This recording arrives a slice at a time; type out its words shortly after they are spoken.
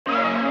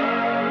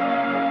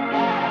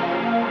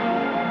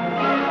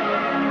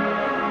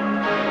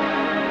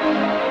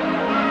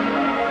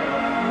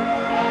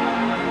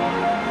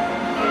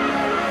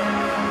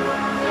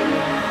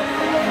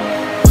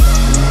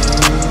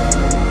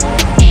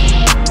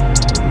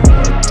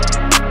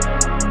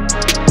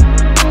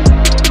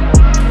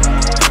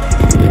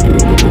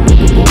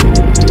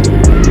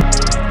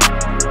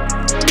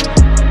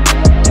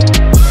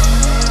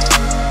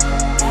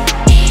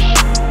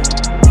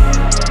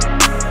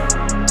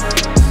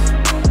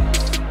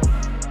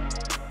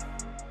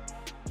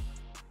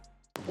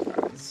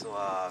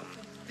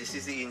This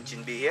is the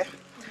engine bay here.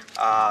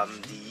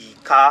 The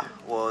car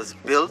was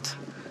built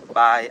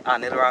by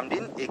Anil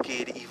Ramdin,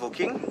 aka the Evo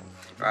King.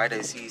 Right,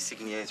 I see his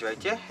signature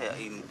right here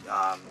in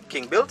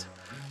King Built.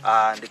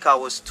 And the car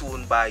was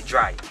tuned by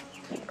Dry.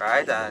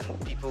 Right,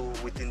 and people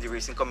within the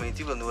racing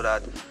community will know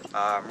that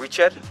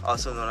Richard,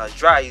 also known as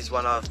Dry, is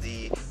one of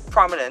the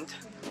prominent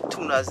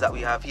tuners that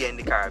we have here in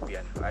the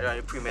Caribbean. Right, one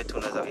of the premier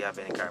tuners that we have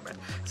in the Caribbean.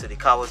 So the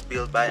car was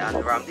built by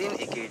Anil Ramdin,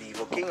 aka the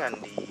Evo King, and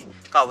the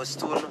car was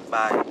tuned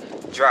by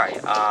Dry.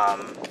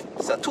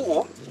 It's a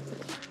 2.0,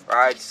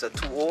 right? It's a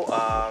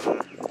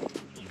 2.0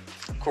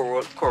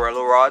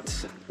 Corello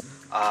rods,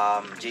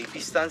 J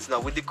pistons. Now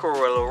with the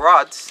Corello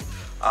rods,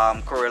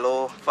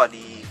 Corello for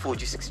the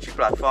 4G63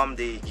 platform,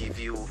 they give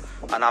you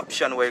an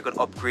option where you can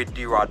upgrade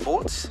the rod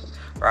bolts.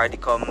 Right,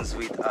 it comes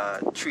with a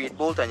 3/8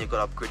 bolt, and you can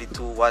upgrade it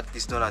to what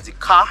is known as the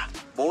car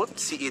bolt,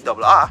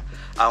 CARR.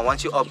 And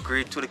once you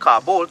upgrade to the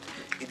car bolt,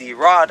 the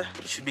rod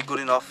should be good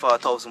enough for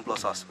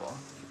 1000+ horsepower,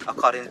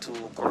 according to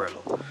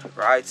Corello.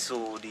 Right,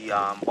 so the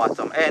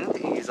bottom end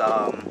is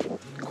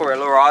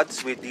Corello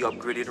rods with the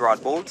upgraded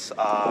rod bolts,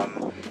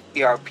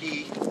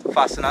 ARP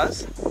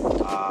fasteners,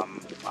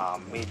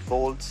 made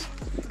bolts,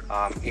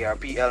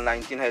 ARP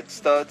L19 head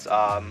studs.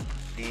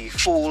 The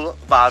full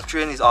valve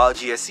train is all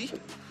GSC,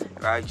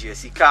 right?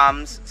 GSC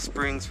cams,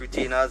 springs,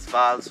 retainers,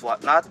 valves,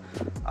 whatnot.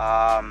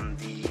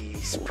 The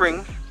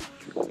spring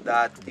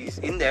that is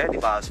in there, the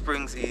valve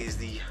springs, is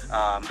the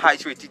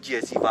highest rated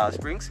GSC valve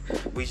springs,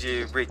 which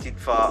is rated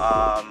for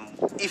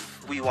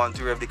if we want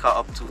to rev the car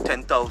up to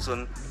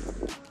 10,000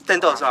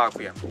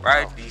 RPM,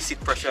 right? The seat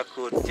pressure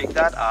could take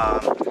that.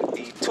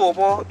 The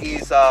turbo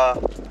is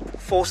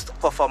forced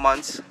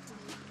performance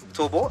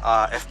turbo,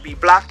 FP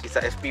black. It's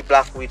a FP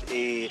black with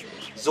a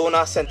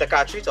Zona center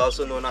cartridge,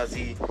 also known as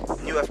the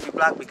new FP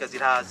black, because it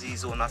has the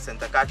Zona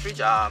center cartridge.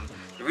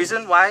 The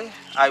reason why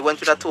I went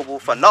with that turbo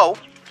for now,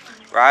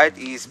 right,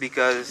 is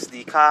because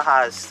the car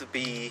has to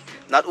be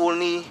not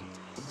only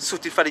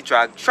suited for the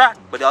drag track,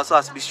 but it also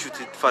has to be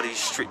suited for the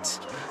streets,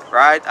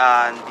 right?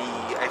 And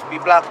the FP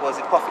black was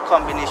a perfect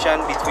combination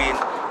between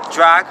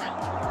drag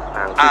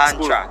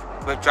and track,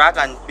 but drag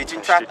and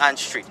between track and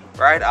street,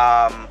 right?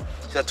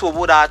 It's a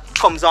turbo that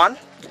comes on,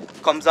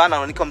 and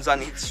when it comes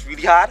on, it's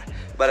really hard.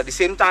 But at the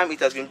same time, it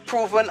has been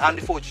proven on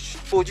the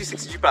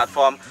 4G63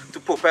 platform to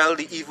propel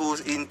the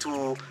Evos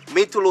into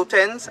mid to low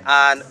 10s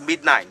and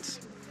mid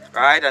 9s,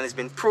 right? And it's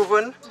been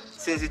proven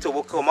since the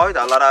turbo came out.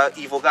 A lot of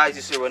Evo guys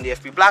used to run the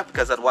FP black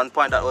because at one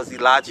point that was the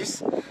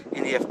largest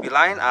in the FP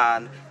line,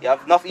 and you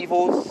have enough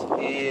Evos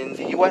in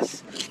the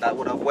US that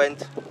would have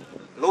went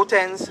low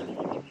 10s,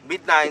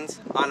 mid 9s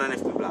on an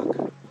FP black,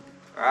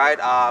 right?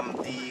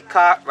 The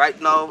car right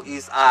now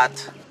is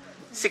at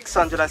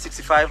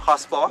 665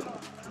 horsepower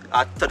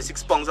at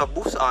 36 pounds of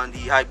boost on the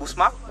high boost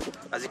map,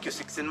 as the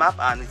Q16 map,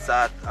 and it's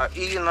at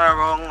in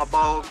around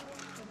about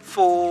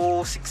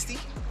 460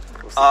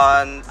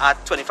 on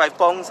at 25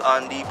 pounds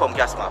on the pump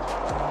gas map.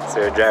 So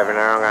you're driving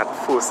around at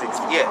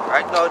 460? Yeah,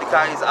 right now the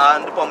car is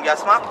on the pump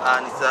gas map,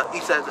 and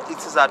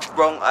it's at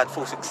wrong at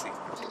 460,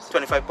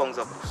 25 pounds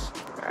of boost.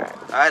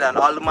 Alright, and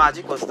all the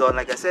magic was done,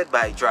 like I said,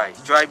 by Dry.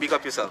 Dry, big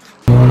up yourself.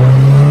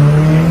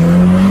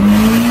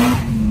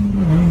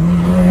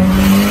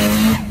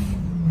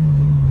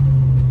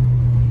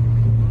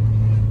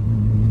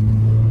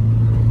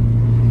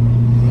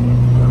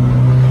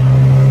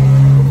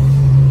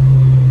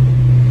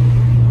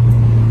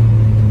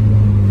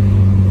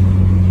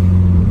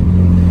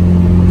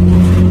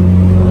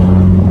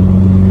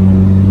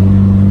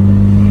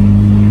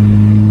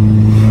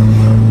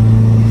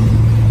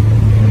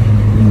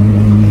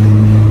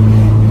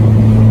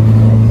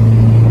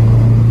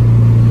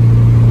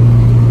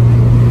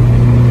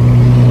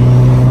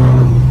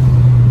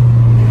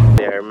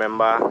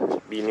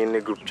 Being in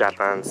the group chat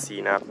and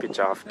seeing a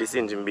picture of this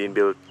engine being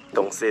built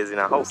downstairs in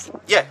a house.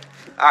 Yeah.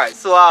 Alright,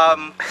 so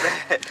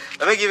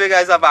let me give you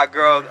guys a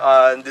background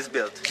on this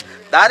build.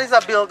 That is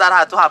a build that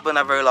had to happen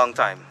a very long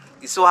time.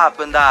 It so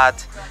happened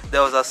that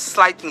there was a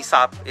slight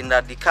mishap in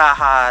that the car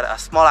had a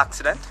small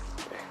accident,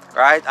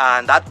 right,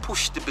 and that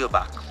pushed the build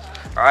back.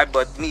 Alright,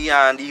 but me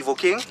and Evo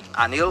King,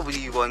 Anil,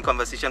 we were in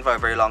conversation for a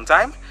very long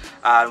time,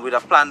 and we'd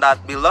have planned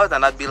that build out,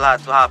 and that build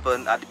had to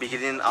happen at the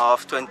beginning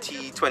of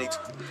 2022.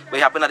 But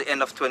it happened at the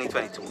end of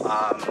 2022.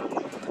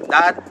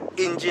 That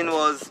engine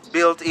was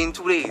built in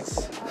 2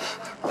 days.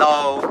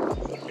 Now,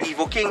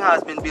 Evo King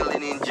has been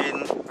building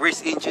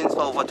race engines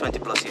for over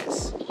 20+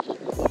 years.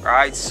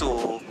 Right,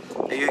 so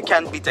you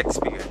can't beat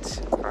experience.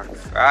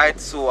 Right,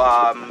 so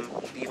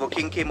Evo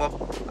King came up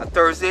on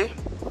Thursday.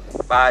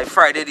 By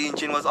Friday, the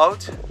engine was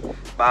out.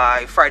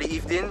 By Friday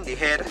evening, the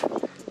head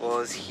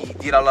was, he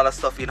did a lot of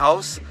stuff in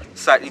house,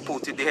 slightly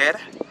coated the head,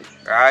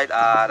 right,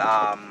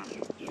 and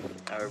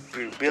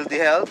built the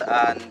head.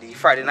 And the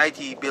Friday night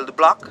he built the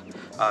block.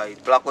 The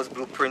block was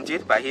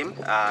blueprinted by him,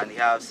 and he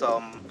has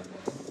some,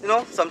 you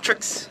know, some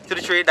tricks to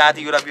the trade that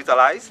he would have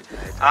utilized.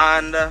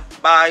 And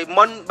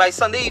by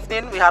Sunday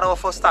evening we had our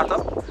first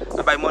startup,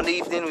 and by Monday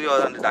evening we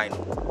were on the dyno,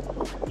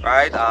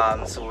 right?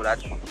 So that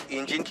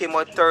engine came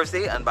out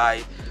Thursday, and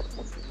by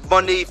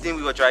Monday evening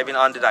we were driving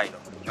on the dyno.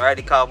 Right,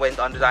 the car went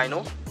on the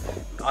dyno.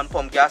 On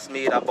pump gas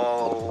made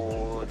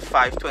about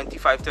 520,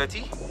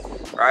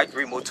 530. Right,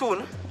 remote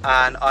tune.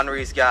 And on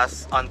race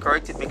gas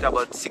uncorrected make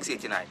about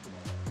 689.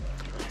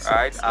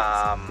 Right,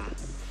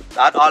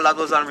 all that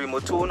was on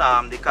remote tune.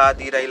 The car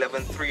did a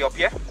 11.3 up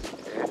here.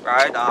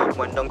 Right,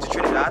 went down to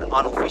Trinidad.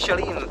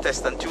 Unofficially in the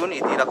test and tune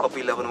it did a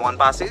couple 11.1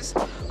 passes.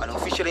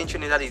 Unofficially in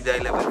Trinidad it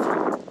did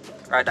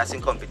 11.3. Right, that's in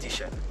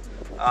competition.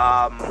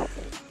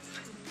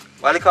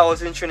 While the car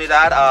was in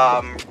Trinidad,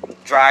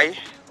 Dry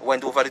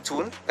went over the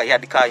tune. He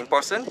had the car in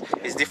person.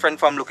 It's different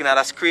from looking at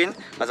a screen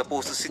as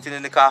opposed to sitting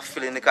in the car,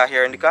 feeling the car,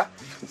 hearing the car.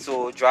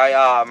 So Dry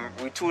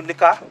retuned the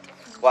car,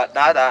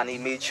 and he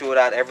made sure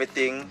that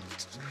everything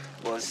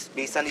was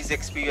based on his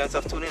experience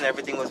of tuning.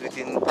 Everything was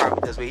within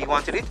parameters where he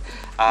wanted it,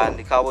 and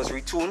the car was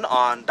retuned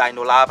on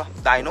Dyno Lab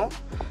dyno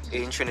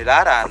in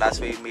Trinidad, and that's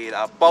where he made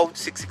about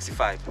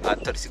 665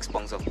 at 36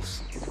 pounds of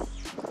boost.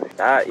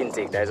 That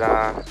intake,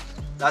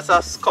 that's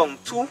a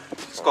Skunk 2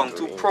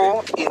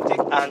 Pro intake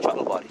and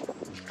throttle body.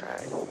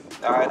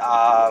 Alright,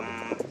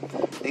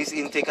 this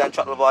intake and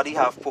throttle body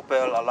have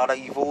propelled a lot of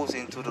Evos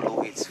into the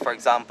low eights. For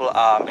example,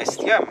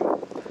 STM.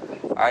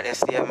 Alright,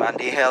 STM, and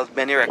they held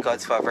many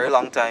records for a very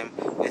long time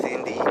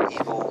within the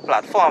Evo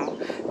platform.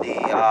 They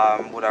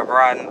would have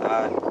run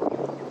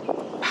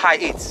high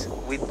eights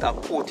with a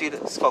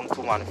ported Skunk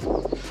 2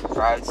 manifold.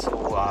 Right, so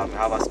you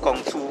have a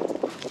Skunk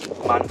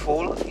 2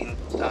 manifold in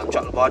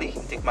throttle body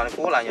intake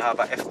manifold, and you have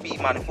a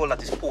FP manifold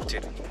that is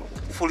ported,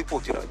 fully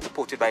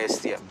ported by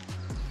STM.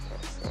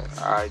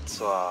 Alright,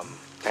 so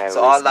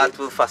all that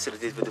will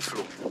facilitate with the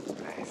flow.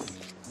 Nice.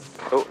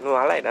 Oh no,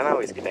 I like that now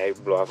whiskey that you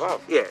blow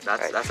valve. Yeah,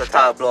 that's a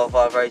tire blow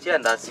valve right here,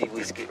 and that's the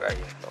whiskey right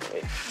here.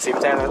 Okay. Same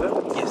time as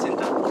well? Yes, same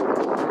time.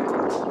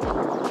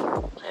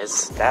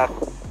 Yes, that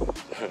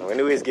when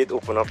the whiskey get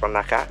open up on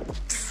the car,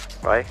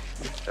 right?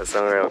 That's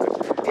something real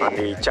good. On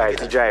the try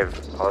to drive,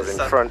 I was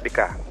in front of the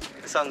car.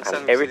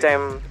 And every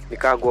time the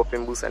car go up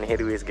in boost and the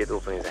headways get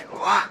open, it's like,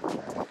 what?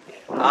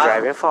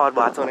 Driving forward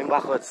but turning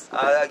backwards.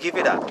 I'll give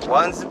you that.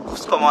 Once the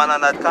boost come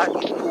on that car,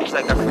 it moves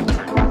like a freak.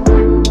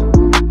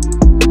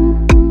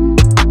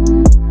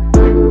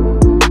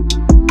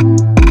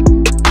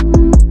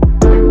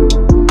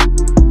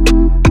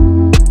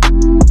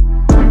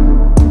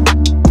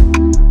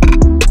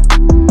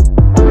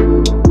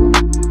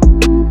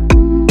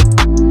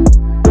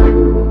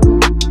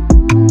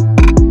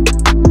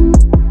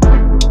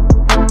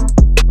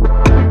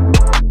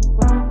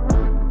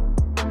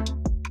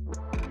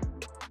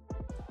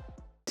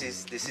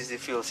 This is the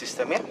fuel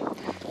system here.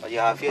 What you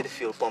have here, the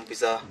fuel pump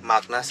is a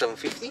Magna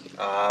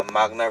 750.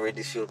 Magna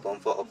rated fuel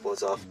pump for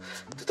upwards of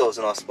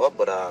 2000 horsepower,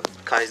 but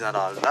car is not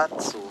all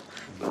that, so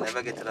you'll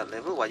never get to that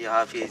level. What you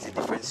have here is the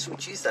different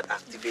switches that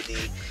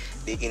activate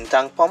the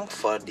in-tank pump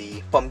for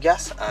the pump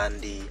gas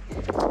and the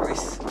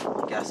race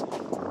gas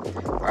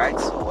pump. Right,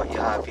 so what you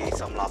have here is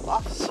some lock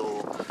off. So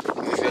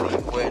usually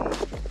when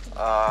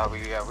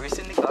we are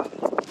racing the car,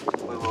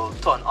 we will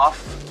turn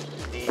off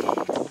the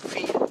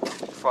feed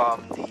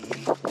from the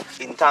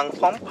in-tank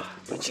pump,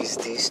 which is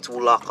these two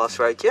lockers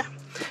right here.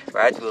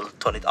 Right, we'll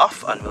turn it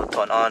off and we'll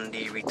turn on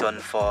the return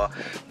for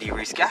the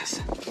race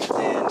gas.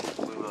 Then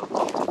we will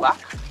come to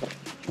back,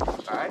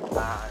 right,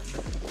 and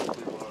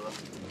we will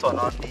turn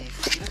on the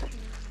feed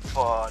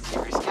for the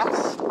race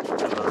gas.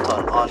 And we'll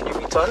turn on the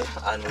return,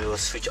 and we will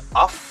switch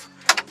off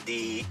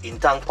the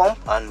in-tank pump,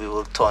 and we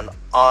will turn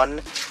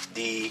on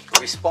the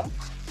race pump.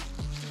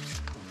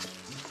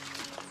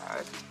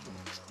 Right.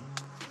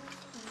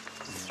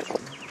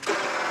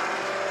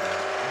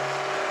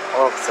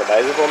 Oh, so that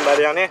is the pump that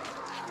is on here?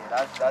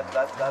 Yeah,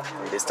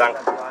 that's this tank.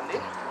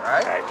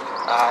 Right?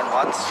 And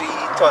once we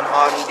turn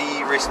on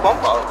the race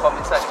pump, I'll come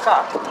inside the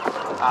car.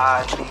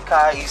 And the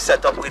car is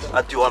set up with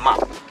a dual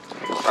map.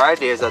 Right,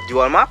 there's a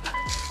dual map.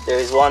 There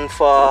is one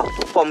for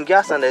pump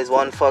gas and there is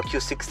one for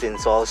Q16.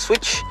 So I'll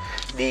switch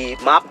the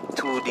map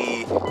to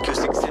the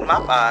Q16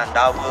 map, and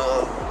that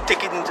will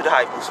take it into the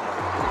high boost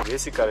mode.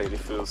 Basically, the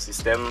fuel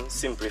system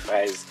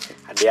simplifies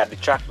at the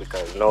track,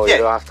 because now you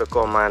don't have to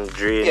come and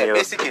drain your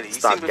basically it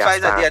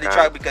simplifies at the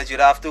track, because you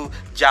don't have to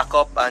jack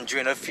up and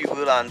drain the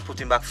fuel and put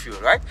in back fuel,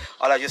 right?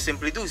 All I just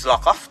simply do is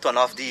lock off, turn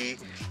off the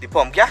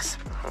pump gas,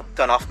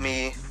 turn off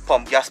me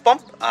pump gas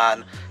pump,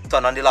 and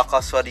turn on the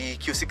lockers for the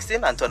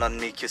Q16 and turn on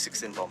me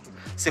Q16 pump.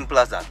 Simple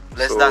as that.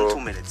 Less than 2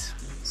 minutes.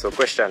 So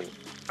question,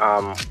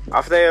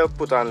 after you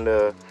put on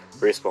the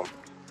race pump,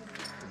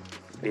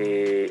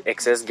 the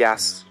excess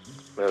gas,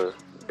 well,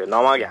 the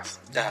normal gas,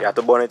 you have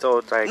to burn it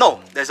out? Like...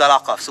 No, there's a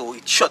lock off, so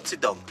it shuts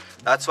it down.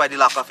 That's why the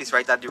lock off is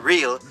right at the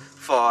rail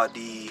for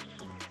the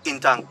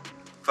in-tank,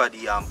 for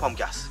the pump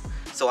gas.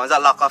 So once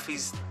that lock off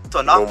is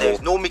turned off,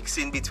 there's no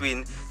mixing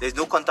between, there's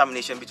no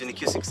contamination between the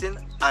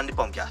Q16 and the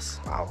pump gas.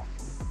 Wow.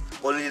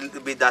 Only a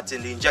little bit that's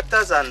in the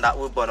injectors, and that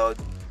will burn out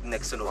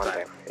next to no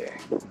time. Yeah.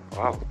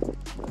 Wow.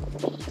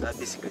 That's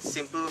basically a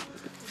simple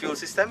fuel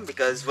system,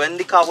 because when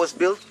the car was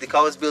built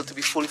to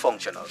be fully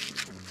functional.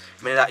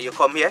 Meaning that you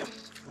come here,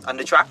 on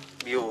the track,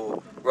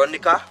 you run the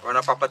car, run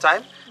a proper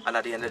time, and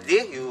at the end of the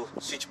day, you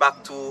switch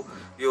back to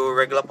your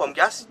regular pump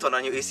gas, turn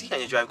on your AC,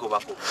 and you drive go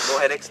back home. No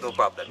headaches, no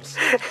problems.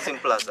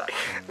 Simple as that.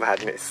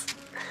 Madness.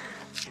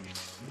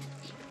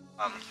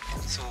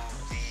 So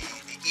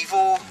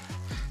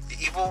the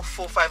Evo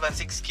 4, 5, and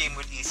 6 came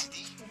with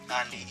ACD,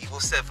 and the Evo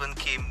 7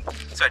 came.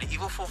 Sorry, the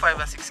Evo 4, 5,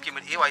 and 6 came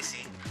with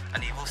AYC,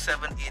 and the Evo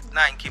 7, 8,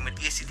 9 came with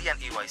ACD and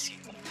AYC.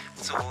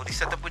 So the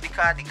setup with the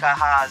car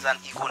has an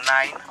Evo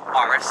 9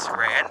 RS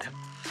rear end,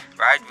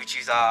 right, which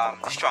is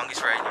the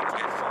strongest rear end you can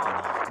get for the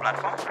Evo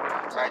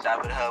platform, right.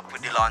 That will help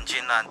with the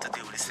launching and to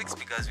deal with the slicks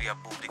because we have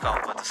moved the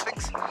car over to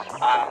slicks.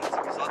 And as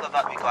a result of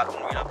that, we got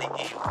rid of the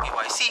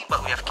AYC,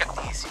 but we have kept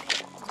the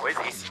ACD. What is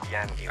ACD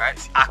and AYC?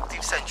 Right,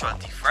 active central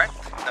diff, right.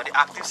 Now the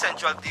active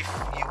central diff,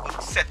 you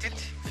would set it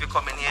if you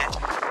come in here.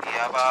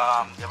 You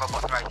have a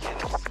button right here.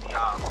 This is the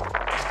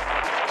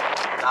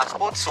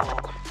dashboard. So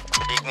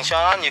the ignition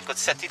on, you could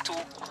set it to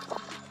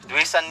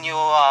race a new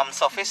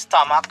surface,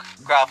 tarmac,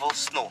 gravel,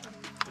 snow,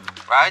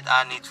 right,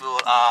 and it will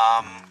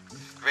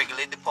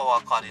regulate the power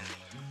accordingly.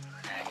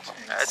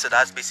 Right, so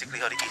that's basically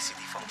how the ACD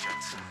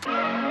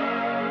functions.